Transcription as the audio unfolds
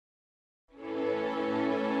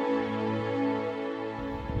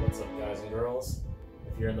and girls.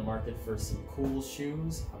 If you're in the market for some cool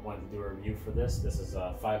shoes, I wanted to do a review for this. This is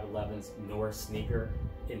 5.11's Norris sneaker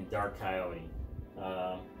in Dark Coyote.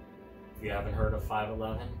 If you haven't heard of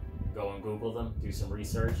 5.11, go and Google them, do some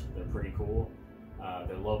research. They're pretty cool.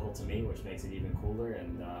 They're local to me, which makes it even cooler,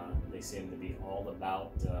 and they seem to be all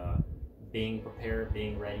about being prepared,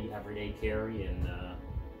 being ready, everyday carry, and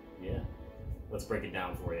yeah, let's break it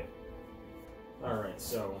down for you. Alright,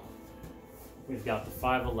 so we've got the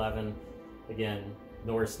 5.11, again,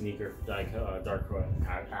 Norris sneaker, Dark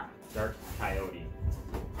Coyote.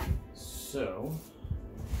 So,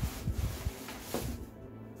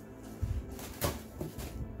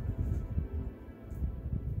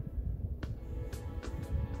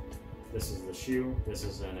 this is the shoe. This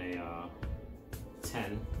is in a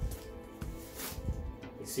 10.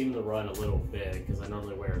 They seem to run a little big because I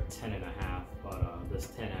normally wear a 10.5, but this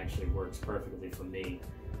 10 actually works perfectly for me.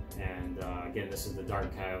 And again, this is the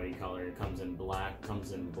Dark Coyote color. It comes in black,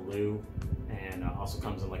 comes in blue, and also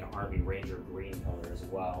comes in like an Army Ranger green color as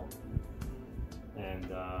well. And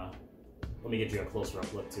let me get you a closer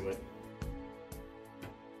up look to it.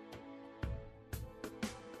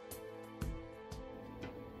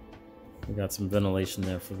 We got some ventilation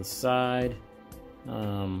there for the side.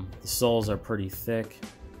 The soles are pretty thick.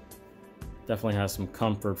 Definitely has some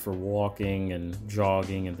comfort for walking and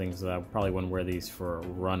jogging and things like that. I probably wouldn't wear these for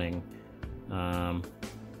running. Main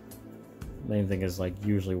thing is, like,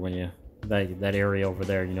 usually when you that area over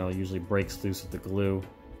there, you know, usually breaks loose with the glue.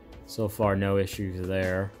 So far, no issues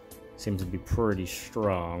there. Seems to be pretty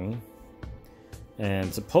strong.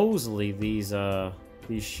 And supposedly these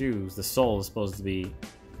shoes, the sole is supposed to be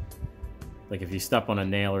like if you step on a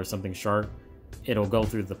nail or something sharp, it'll go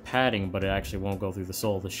through the padding, but it actually won't go through the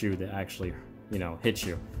sole of the shoe that actually, you know, hits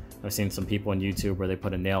you. I've seen some people on YouTube where they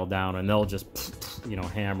put a nail down and they'll just, you know,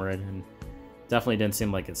 hammer it, and definitely didn't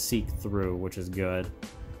seem like it seeped through, which is good.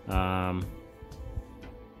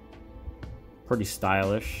 Pretty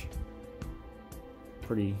stylish.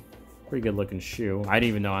 Pretty good looking shoe. I didn't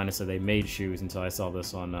even know, honestly, they made shoes until I saw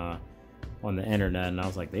this on the internet, and I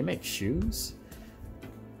was like, they make shoes?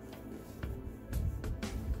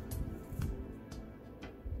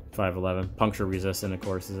 5.11, puncture resistant, of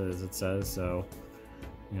course, as it says. So,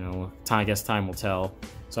 you know, I guess time will tell.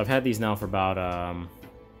 So I've had these now for about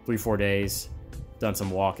 3-4 days. Done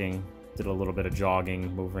some walking, did a little bit of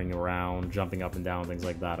jogging, moving around, jumping up and down, things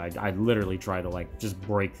like that. I literally try to, like, just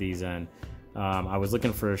break these in. I was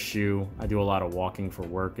looking for a shoe. I do a lot of walking for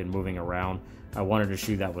work and moving around. I wanted a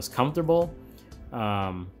shoe that was comfortable,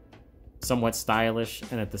 somewhat stylish,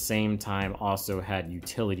 and at the same time also had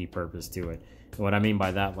utility purpose to it. And what I mean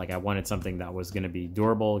by that, like, I wanted something that was going to be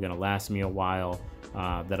durable, going to last me a while,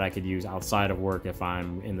 that I could use outside of work if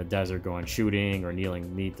I'm in the desert going shooting or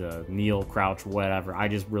need to kneel, crouch, whatever. I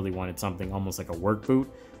just really wanted something almost like a work boot,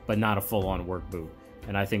 but not a full-on work boot.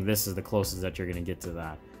 And I think this is the closest that you're going to get to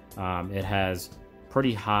that. It has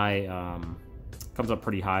pretty high, comes up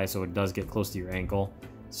pretty high, so it does get close to your ankle.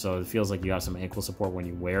 So it feels like you have some ankle support when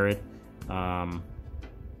you wear it.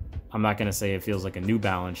 I'm not going to say it feels like a New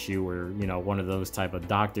Balance shoe or, you know, one of those type of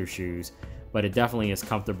doctor shoes, but it definitely is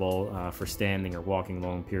comfortable for standing or walking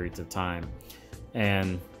long periods of time.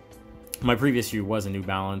 And my previous shoe was a New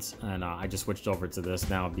Balance, and I just switched over to this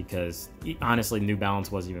now because, honestly, New Balance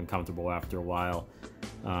wasn't even comfortable after a while.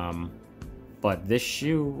 But this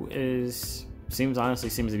shoe honestly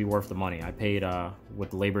seems to be worth the money. I paid,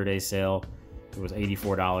 with the Labor Day sale, it was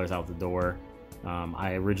 $84 out the door.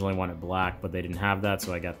 I originally wanted black, but they didn't have that,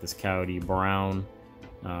 so I got this Coyote brown,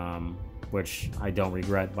 which I don't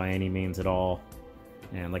regret by any means at all.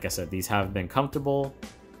 And like I said, these have been comfortable.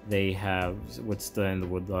 They have withstood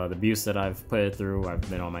the abuse that I've put it through. I've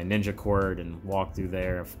been on my ninja cord and walked through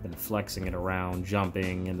there. I've been flexing it around,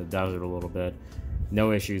 jumping in the desert a little bit.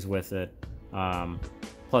 No issues with it.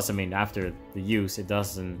 Plus, I mean, after the use, it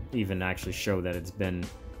doesn't even actually show that it's been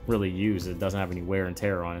really used. It doesn't have any wear and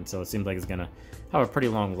tear on it, so it seems like it's gonna have a pretty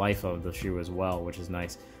long life of the shoe as well, which is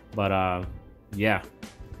nice. But yeah,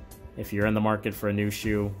 if you're in the market for a new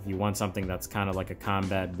shoe, you want something that's kind of like a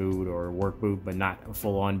combat boot or a work boot, but not a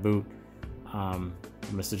full-on boot, I'm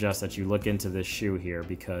gonna suggest that you look into this shoe here,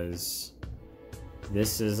 because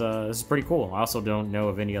this is pretty cool. I also don't know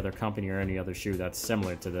of any other company or any other shoe that's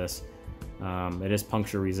similar to this. It is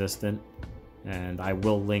puncture resistant, and I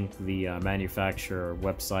will link the manufacturer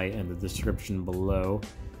website in the description below,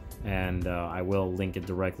 and I will link it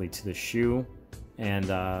directly to the shoe.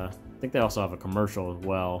 And I think they also have a commercial as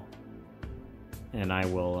well, and I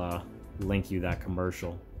will link you that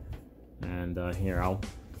commercial. And here,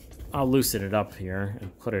 I'll loosen it up here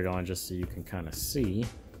and put it on just so you can kind of see.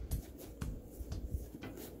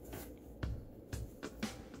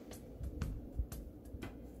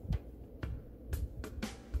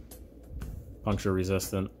 puncture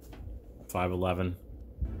resistant, 5.11.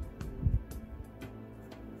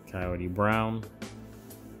 Coyote brown.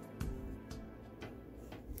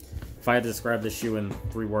 If I had to describe this shoe in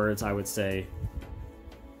 3 words, I would say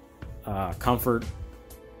comfort,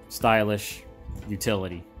 stylish,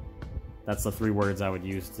 utility. That's the 3 words I would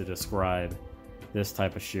use to describe this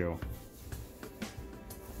type of shoe.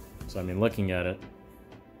 So I mean, looking at it,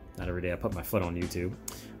 not every day I put my foot on YouTube,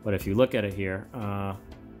 but if you look at it here,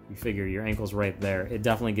 you figure your ankle's right there. It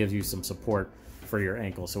definitely gives you some support for your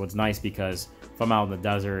ankle. So it's nice because if I'm out in the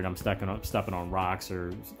desert and I'm stepping on rocks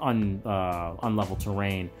or unlevel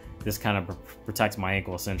terrain, this kind of protects my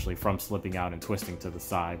ankle essentially from slipping out and twisting to the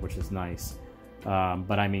side, which is nice.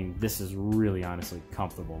 But I mean, this is really honestly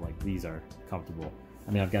comfortable. Like, these are comfortable.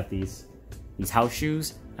 I mean, I've got these house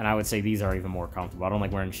shoes, and I would say these are even more comfortable. I don't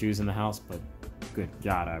like wearing shoes in the house, but good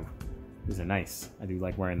God, these are nice. I do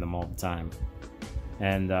like wearing them all the time.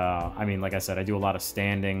 And I mean, like I said, I do a lot of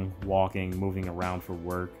standing, walking, moving around for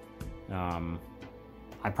work.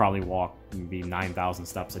 I probably walk maybe 9,000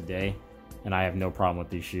 steps a day, and I have no problem with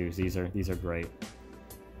these shoes. These are great.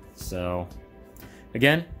 So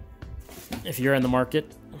again, if you're in the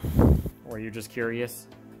market or you're just curious,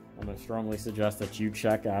 I'm going to strongly suggest that you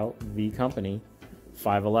check out the company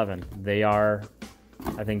 5.11. They are,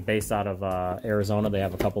 I think, based out of Arizona. They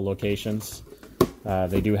have a couple locations.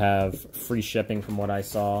 They do have free shipping from what I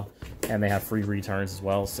saw, and they have free returns as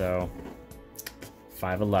well. So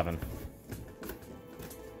 5.11.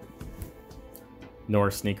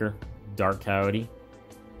 Norris sneaker, dark coyote.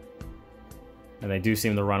 And they do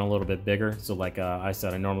seem to run a little bit bigger. So like I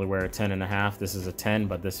said, I normally wear a 10.5. This is a 10,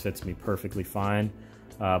 but this fits me perfectly fine.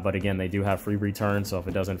 But again, they do have free returns, so if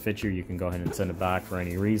it doesn't fit you, you can go ahead and send it back for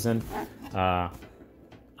any reason.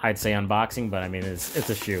 I'd say unboxing, but I mean, it's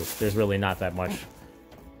a shoe. There's really not that much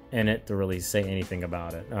in it to really say anything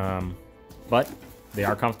about it. But they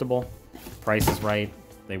are comfortable. Price is right.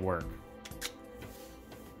 They work.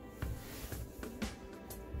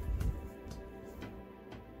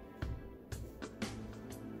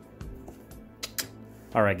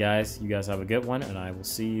 All right, guys. You guys have a good one, and I will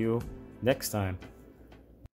see you next time.